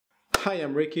Hi,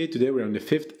 I'm Ricky. Today we're on the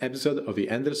 5th episode of the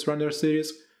Endless Runner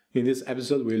series. In this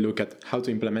episode we'll look at how to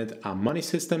implement a money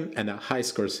system and a high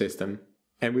score system.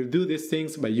 And we'll do these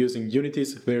things by using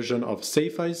Unity's version of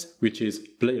save-files, which is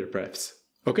PlayerPrefs.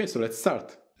 Okay, so let's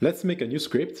start. Let's make a new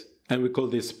script and we call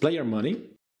this player money.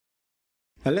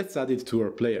 And let's add it to our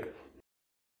player.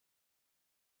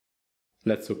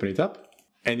 Let's open it up.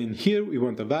 And in here we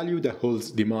want a value that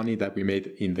holds the money that we made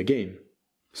in the game.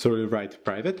 So we'll write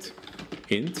private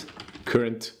int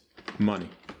current money.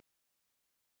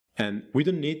 And we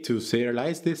don't need to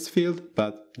serialize this field,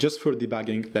 but just for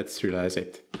debugging, let's serialize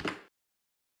it.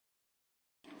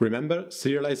 Remember,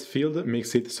 serialize field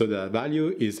makes it so the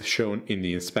value is shown in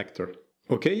the inspector.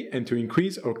 Okay, and to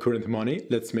increase our current money,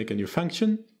 let's make a new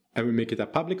function, and we make it a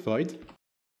public void.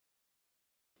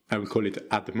 I will call it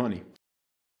add money.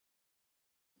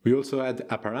 We also add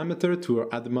a parameter to our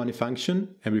add money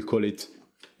function, and we'll call it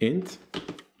int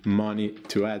money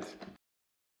to add.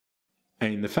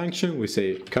 And in the function we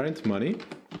say current money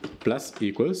plus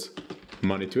equals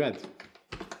money to add.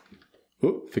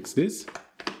 Oh, fix this.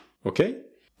 Okay.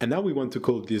 And now we want to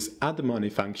call this add money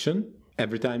function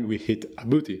every time we hit a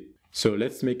booty. So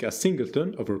let's make a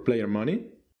singleton of our player money.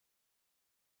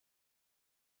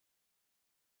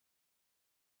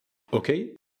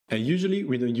 Okay. And usually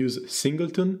we don't use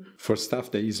singleton for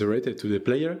stuff that is related to the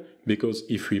player, because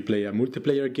if we play a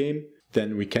multiplayer game,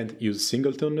 then we can't use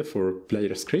singleton for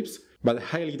player scripts. But I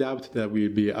highly doubt that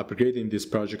we'll be upgrading this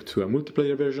project to a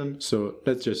multiplayer version, so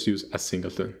let's just use a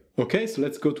singleton. Okay, so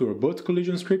let's go to our bot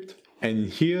collision script. And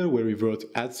in here where we wrote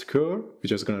add score, we're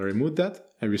just gonna remove that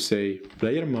and we say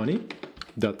player money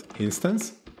dot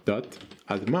instance dot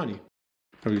add money.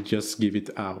 And we'll just give it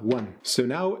a 1. So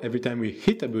now every time we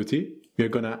hit a booty, we're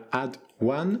gonna add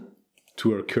 1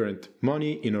 to our current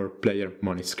money in our player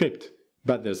money script.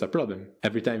 But there's a problem.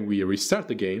 Every time we restart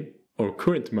the game, our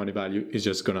current money value is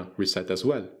just gonna reset as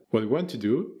well. What we want to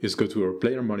do is go to our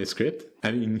player money script,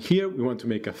 and in here we want to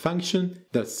make a function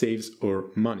that saves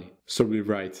our money. So we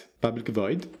write public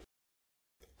void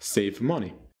save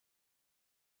money.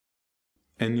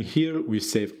 And here we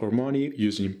save our money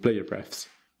using PlayerPrefs.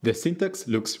 The syntax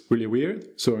looks really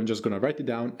weird, so I'm just gonna write it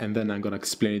down and then I'm gonna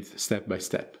explain it step by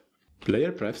step.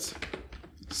 PlayerPrefs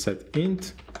set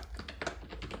int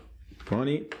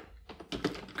money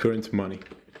current money.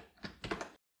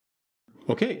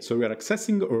 Okay, so we are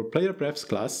accessing our PlayerPrefs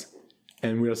class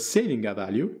and we are saving a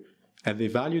value, and the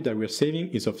value that we are saving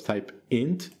is of type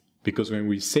int, because when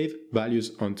we save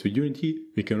values onto Unity,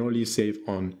 we can only save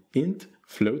on int,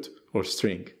 float, or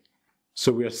string.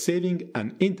 So we are saving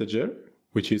an integer,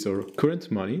 which is our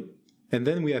current money, and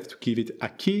then we have to give it a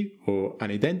key or an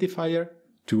identifier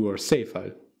to our save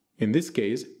file. In this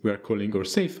case, we are calling our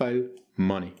save file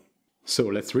money. So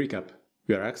let's recap.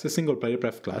 We are accessing our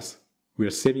PlayerPref class, we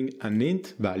are saving an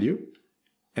int value,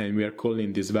 and we are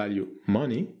calling this value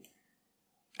money,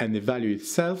 and the value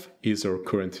itself is our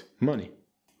current money.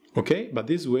 Okay, but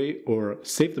this way our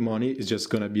saved money is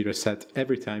just gonna be reset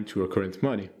every time to our current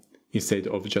money, instead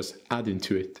of just adding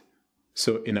to it.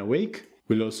 So in awake,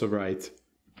 we'll also write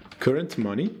current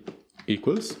money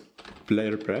equals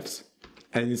PlayerPrefs,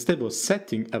 and instead of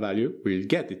setting a value, we'll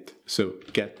get it, so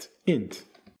get int.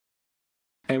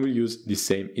 And we'll use the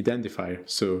same identifier,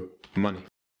 so money.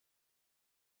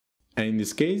 And in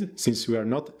this case, since we are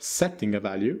not setting a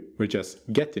value, we're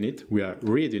just getting it, we are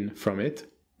reading from it,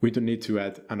 we don't need to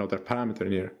add another parameter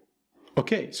here.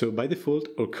 Okay, so by default,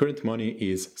 our current money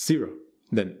is 0.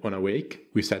 Then on awake,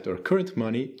 we set our current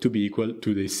money to be equal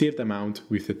to the saved amount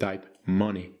with the type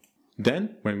money.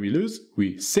 Then, when we lose,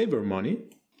 we save our money,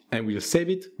 and we'll save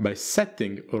it by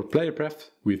setting our PlayerPref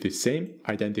with the same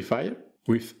identifier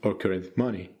with our current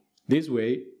money. This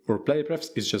way, our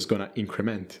PlayerPrefs is just gonna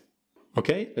increment.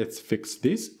 Okay, let's fix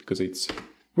this because it's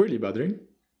really bothering.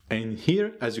 And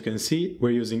here, as you can see, we're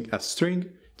using a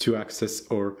string to access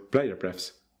our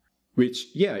PlayerPrefs. Which,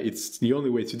 yeah, it's the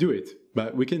only way to do it,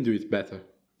 but we can do it better.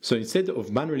 So instead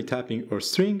of manually tapping our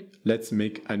string, let's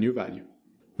make a new value.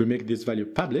 We'll make this value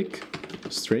public,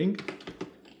 string,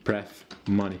 pref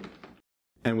money.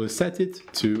 And we'll set it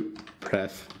to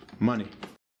pref money.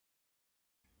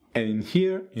 And in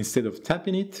here, instead of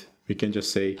tapping it, we can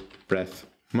just say pref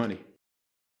money.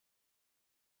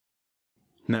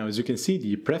 Now, as you can see,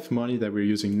 the pref money that we're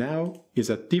using now is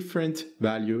a different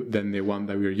value than the one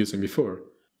that we were using before.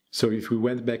 So if we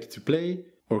went back to play,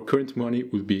 our current money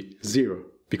would be 0,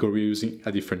 because we're using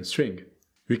a different string.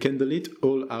 We can delete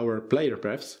all our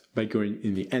PlayerPrefs by going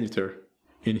in the editor.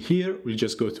 In here, we'll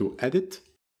just go to Edit,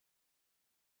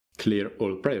 clear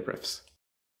all PlayerPrefs.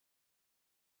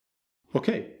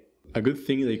 Okay, A good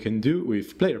thing that you can do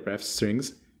with PlayerPrefs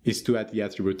strings is to add the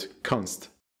attribute const.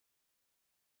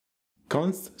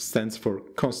 Const stands for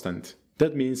constant.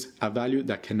 That means a value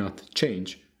that cannot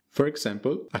change. For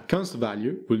example, a const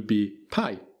value will be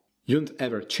pi. You don't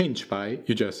ever change pi,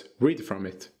 you just read from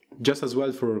it. Just as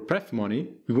well for pref money,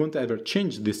 we won't ever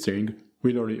change this string,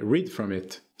 we'll only read from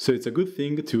it. So it's a good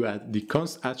thing to add the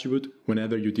const attribute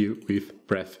whenever you deal with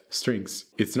pref strings.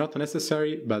 It's not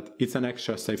necessary, but it's an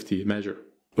extra safety measure.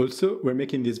 Also, we're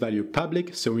making this value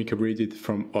public so we can read it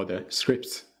from other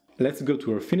scripts. Let's go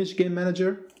to our finish game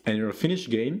manager, and in our finish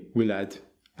game, we'll add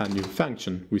a new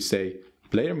function. We say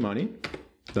player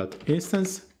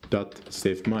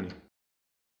money.instance.saveMoney.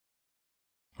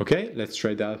 Okay, let's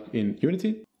try that in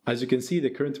Unity. As you can see, the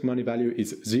current money value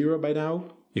is 0 by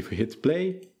now. If we hit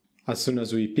play, as soon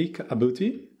as we pick a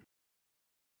booty,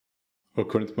 our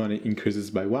current money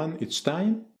increases by 1 each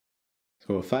time.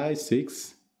 So 5,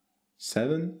 6,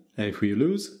 7, and if we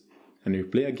lose and we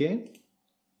play again,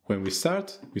 when we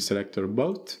start, we select our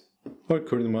boat, our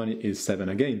current money is 7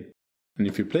 again. And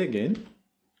if we play again,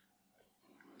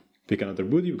 pick another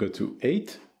booty, we go to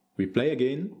 8, we play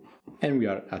again, and we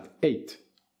are at 8.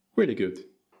 Really good.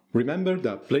 Remember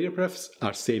that PlayerPrefs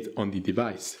are saved on the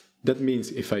device. That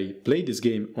means if I play this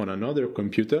game on another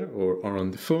computer or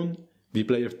on the phone, the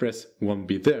PlayerPrefs won't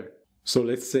be there. So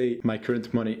let's say my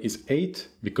current money is 8,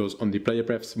 because on the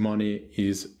PlayerPrefs money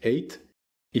is 8.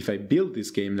 If I build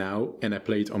this game now and I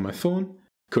play it on my phone,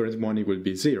 current money will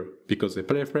be 0, because the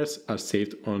PlayerPrefs are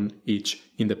saved on each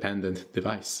independent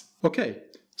device. Okay,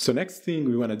 so next thing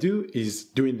we want to do is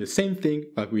doing the same thing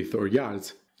but with our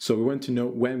yards. So we want to know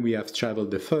when we have traveled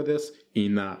the furthest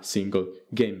in a single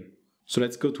game. So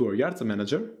let's go to our yards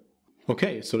manager.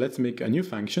 Okay, so let's make a new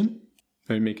function.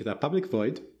 I will make it a public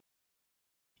void.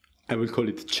 I will call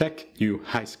it check new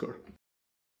highscore.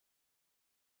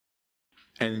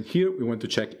 And here we want to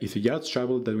check if the yards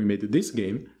traveled that we made this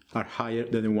game are higher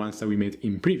than the ones that we made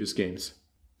in previous games.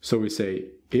 So we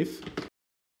say if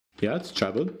yards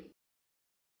traveled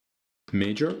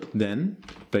major than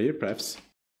PlayerPrefs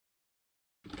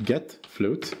get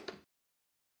float,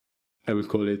 I will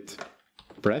call it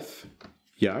pref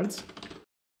yards,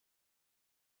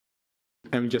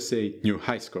 and we just say new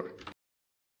highscore.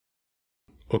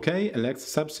 Okay, and let's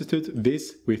substitute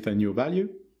this with a new value.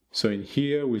 So in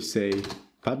here we say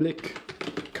public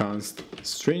const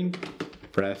string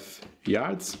pref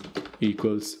yards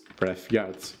equals pref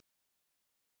yards.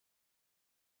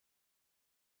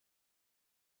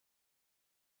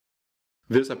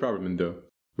 There's a problem though.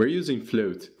 We're using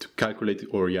float to calculate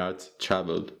our yards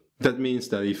traveled. That means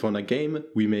that if on a game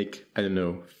we make, I don't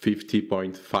know,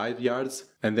 50.5 yards,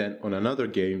 and then on another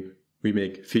game we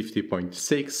make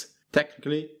 50.6,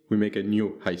 technically we make a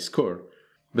new high score.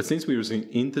 But since we're using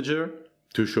integer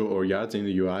to show our yards in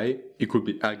the UI, it could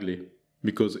be ugly,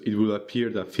 because it will appear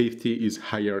that 50 is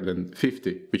higher than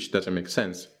 50, which doesn't make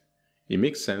sense. It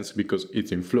makes sense because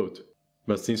it's in float.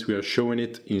 But since we are showing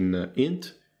it in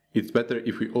int, it's better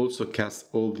if we also cast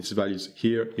all these values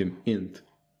here in int.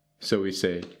 So we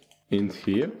say int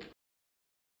here.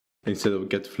 Instead of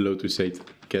get float, we say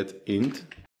get int.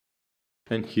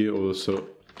 And here also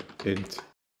int.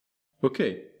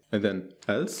 Okay, and then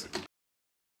else,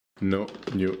 no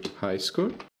new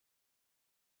highscore.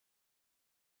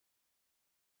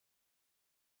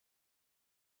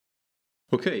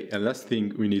 Okay, and last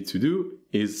thing we need to do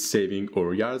is saving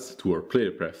our yards to our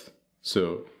PlayerPref.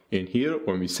 So in here,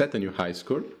 when we set a new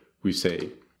highscore, we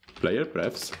say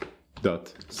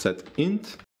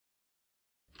PlayerPrefs.setInt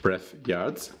pref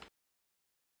yards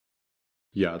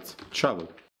travel.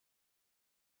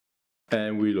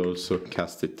 And we'll also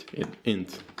cast it in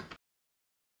int.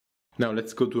 Now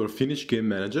let's go to our finish game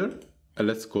manager and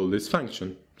let's call this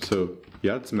function. So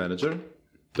yards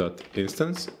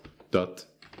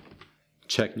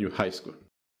manager.instance.check new highscore.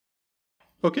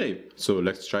 Okay, so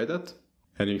let's try that.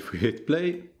 And if we hit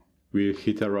play, we'll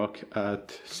hit a rock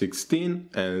at 16.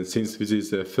 And since this is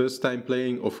the first time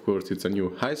playing, of course it's a new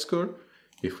highscore.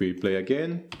 If we play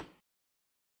again,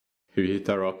 we hit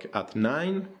a rock at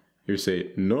 9. You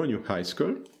say no new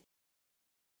highscore.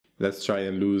 Let's try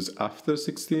and lose after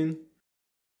 16.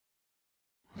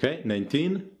 Okay,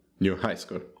 19, new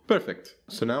highscore. Perfect.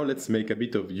 So now let's make a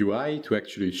bit of UI to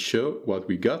actually show what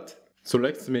we got. So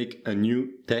let's make a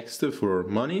new text for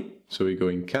money. So we go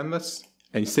in canvas.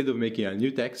 And instead of making a new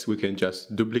text, we can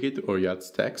just duplicate our yards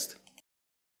text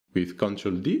with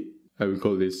Ctrl D. I will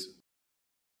call this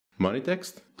money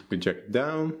text. We drag it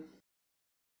down.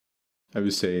 I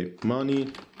will say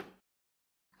money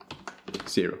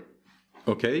 0.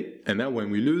 Okay, and now when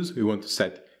we lose, we want to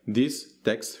set this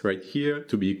text right here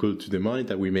to be equal to the money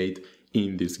that we made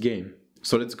in this game.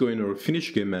 So let's go in our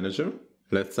finish game manager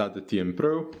Let's add the TM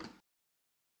Pro.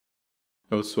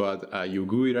 Also add a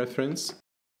UGUI reference.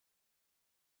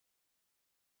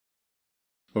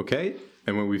 Okay,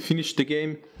 and when we finish the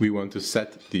game, we want to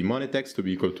set the money text to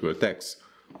be equal to a text.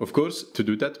 Of course, to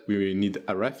do that, we will need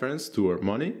a reference to our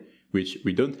money, which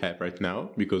we don't have right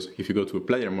now, because if you go to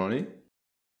player money,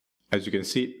 as you can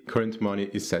see, current money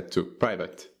is set to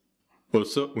private.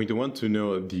 Also, we don't want to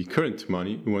know the current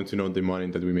money, we want to know the money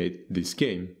that we made this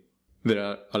game. There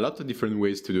are a lot of different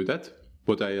ways to do that.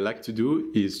 What I like to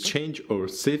do is change our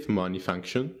save money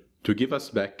function to give us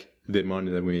back the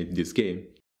money that we made this game.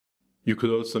 You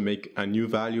could also make a new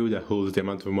value that holds the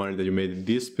amount of money that you made in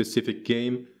this specific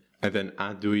game and then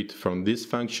add to it from this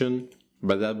function,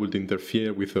 but that would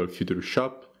interfere with our future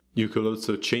shop. You could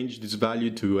also change this value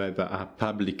to have a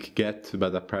public get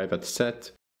but a private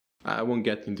set. I won't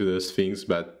get into those things,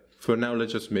 but for now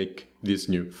let's just make this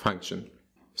new function.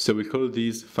 So we call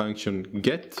this function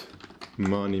get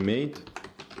money made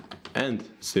and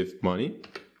save money,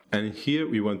 and here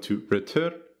we want to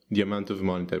return the amount of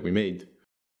money that we made.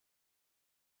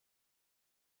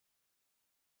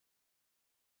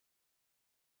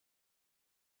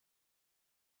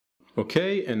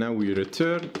 Okay, and now we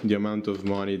return the amount of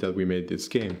money that we made this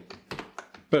game.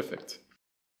 Perfect.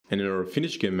 And in our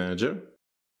finish game manager,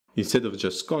 instead of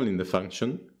just calling the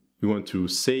function, we want to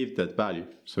save that value.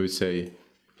 So we say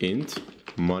int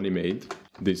money made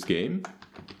this game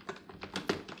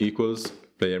equals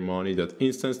player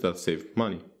money.instance.save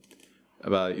money.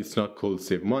 But it's not called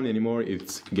save money anymore,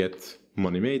 it's get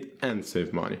money made and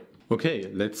save money. Okay,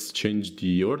 let's change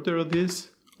the order of this.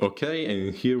 Okay,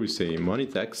 and here we say money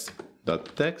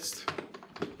text.text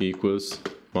equals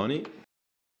money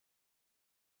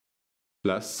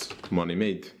plus money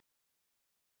made.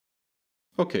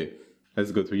 Okay,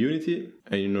 let's go to Unity,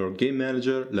 and in our game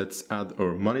manager, let's add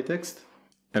our money text.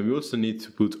 And we also need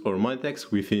to put our money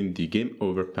text within the game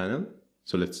over panel.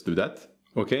 So let's do that.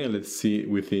 Okay, and let's see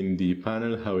within the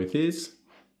panel how it is.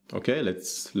 Okay,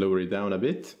 let's lower it down a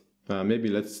bit. Maybe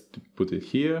let's put it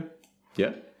here.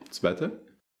 Yeah, it's better.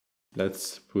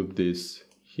 Let's put this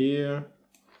here.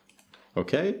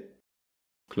 Okay,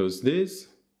 close this,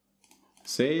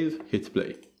 save, hit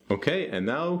play. Okay, and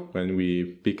now when we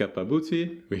pick up a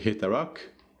booty, we hit a rock,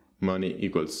 money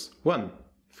equals 1.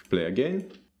 If we play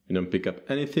again, we don't pick up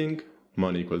anything,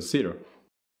 money equals 0.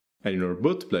 And in our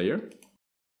boot player,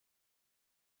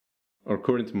 our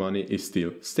current money is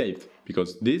still saved,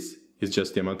 because this is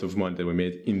just the amount of money that we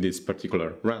made in this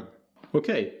particular run.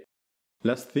 Okay.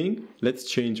 Last thing, let's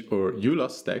change our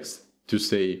ulost text to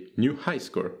say new high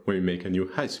score when we make a new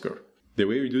high score. The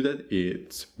way we do that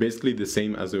is basically the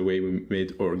same as the way we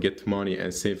made our get money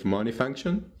and save money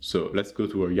function. So let's go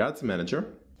to our yards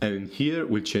manager, and here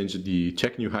we'll change the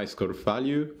check new high score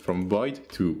value from void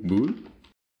to bool.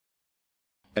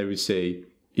 And we say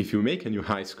if you make a new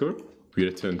high score, we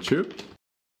return true.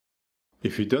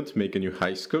 If you don't make a new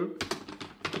high score,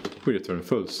 we return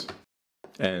false.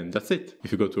 And that's it.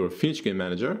 If you go to our finish game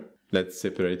manager, let's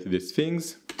separate these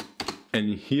things.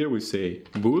 And here we say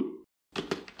bool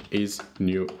is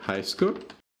new high score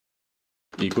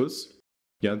equals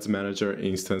yards manager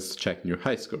instance check new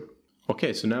high score.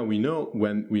 Okay, so now we know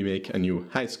when we make a new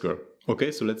high score.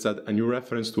 Okay, so let's add a new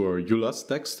reference to our ulost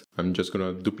text. I'm just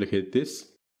gonna duplicate this.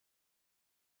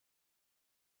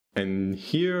 And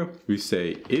here we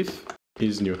say if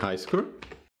is new high score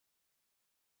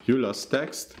ulost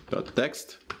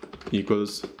text.text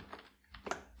equals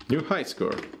new high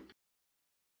score.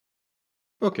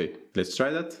 Okay, let's try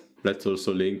that. Let's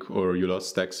also link our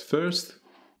ulost text first.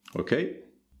 Okay,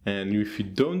 and if you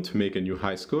don't make a new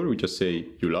high score, we just say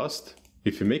ulost.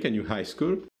 If you make a new high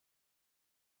score,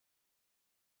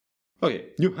 okay,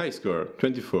 new high score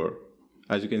 24.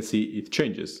 As you can see, it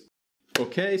changes.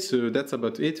 Okay, so that's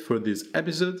about it for this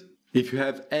episode. If you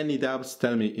have any doubts,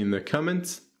 tell me in the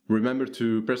comments. Remember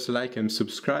to press like and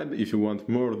subscribe if you want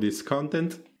more of this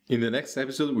content. In the next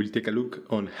episode, we'll take a look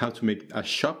on how to make a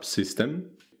shop system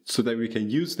so that we can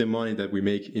use the money that we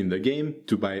make in the game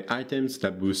to buy items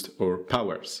that boost our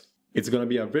powers. It's gonna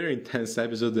be a very intense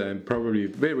episode and probably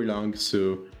very long,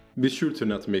 so be sure to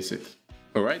not miss it.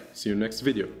 Alright, see you next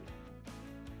video.